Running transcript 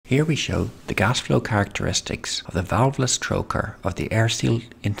Here we show the gas flow characteristics of the valveless trocar of the Airseal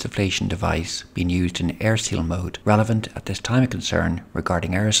insufflation device being used in Airseal mode, relevant at this time of concern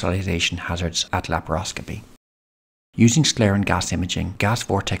regarding aerosolization hazards at laparoscopy. Using scleran gas imaging, gas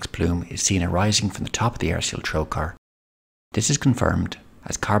vortex plume is seen arising from the top of the Airseal trocar. This is confirmed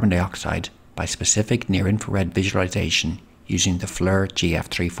as carbon dioxide by specific near-infrared visualization using the FLIR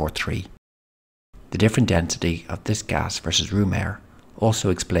GF343. The different density of this gas versus room air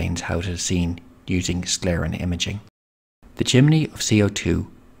also explains how it is seen using scleran imaging. The chimney of CO2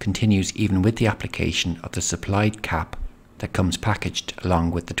 continues even with the application of the supplied cap that comes packaged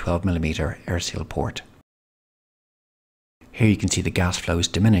along with the 12mm Airseal port. Here you can see the gas flow is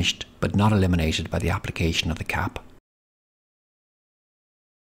diminished but not eliminated by the application of the cap.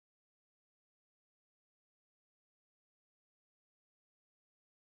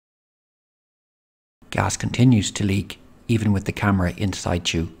 Gas continues to leak even with the camera in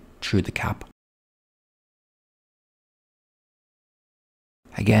situ through the cap.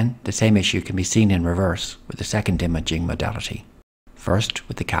 Again, the same issue can be seen in reverse with the second imaging modality, first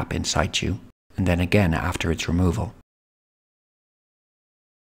with the cap in situ and then again after its removal.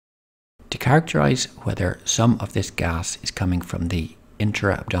 To characterize whether some of this gas is coming from the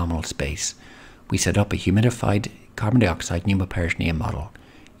intra-abdominal space, we set up a humidified carbon dioxide pneumoperitoneum model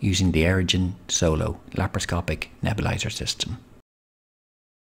using the Aerogen Solo Laparoscopic Nebulizer System.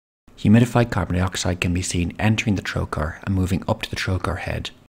 Humidified carbon dioxide can be seen entering the trocar and moving up to the trocar head.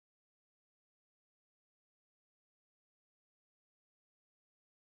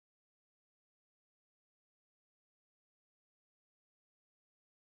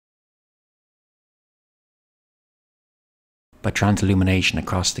 By transillumination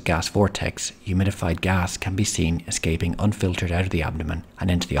across the gas vortex, humidified gas can be seen escaping unfiltered out of the abdomen and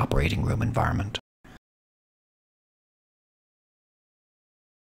into the operating room environment.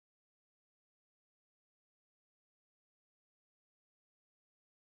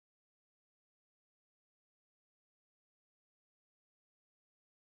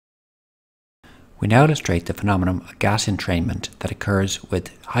 We now illustrate the phenomenon of gas entrainment that occurs with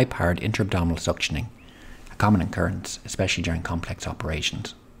high-powered intra-abdominal suctioning, a common occurrence, especially during complex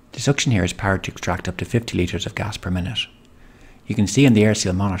operations. The suction here is powered to extract up to 50 litres of gas per minute. You can see in the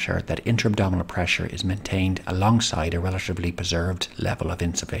Airseal monitor that intra-abdominal pressure is maintained alongside a relatively preserved level of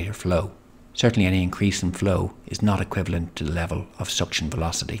insufflator flow. Certainly any increase in flow is not equivalent to the level of suction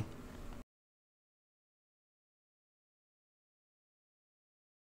velocity.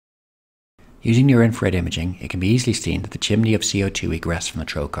 Using near-infrared imaging, it can be easily seen that the chimney of CO2 egress from the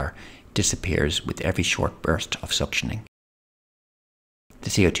trocar disappears with every short burst of suctioning.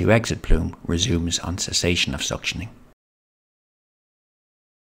 The CO2 exit plume resumes on cessation of suctioning.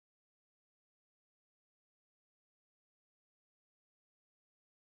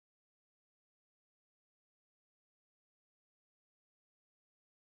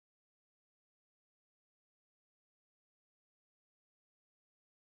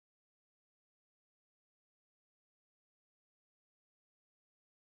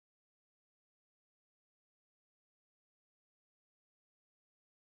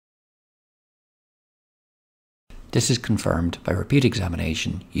 This is confirmed by repeat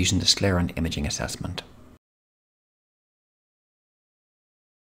examination using the scleran imaging assessment.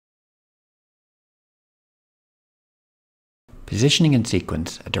 Positioning in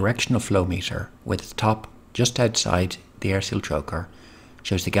sequence a directional flow meter with its top just outside the Airseal trocar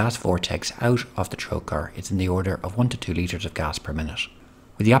shows the gas vortex out of the trocar is in the order of 1 to 2 litres of gas per minute.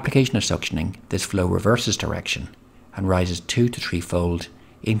 With the application of suctioning, this flow reverses direction and rises 2 to 3-fold,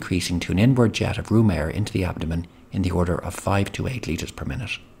 increasing to an inward jet of room air into the abdomen in the order of 5 to 8 litres per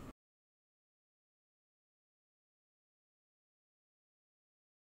minute.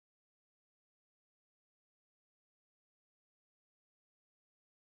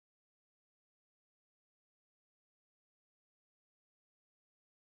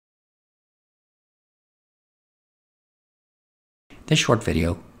 In this short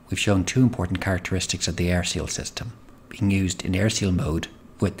video, we've shown two important characteristics of the Airseal system being used in Airseal mode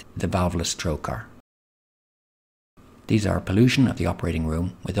with the valveless trocar. These are pollution of the operating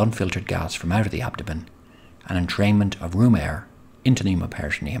room with unfiltered gas from out of the abdomen and entrainment of room air into the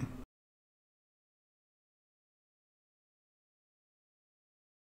pneumoperitoneum.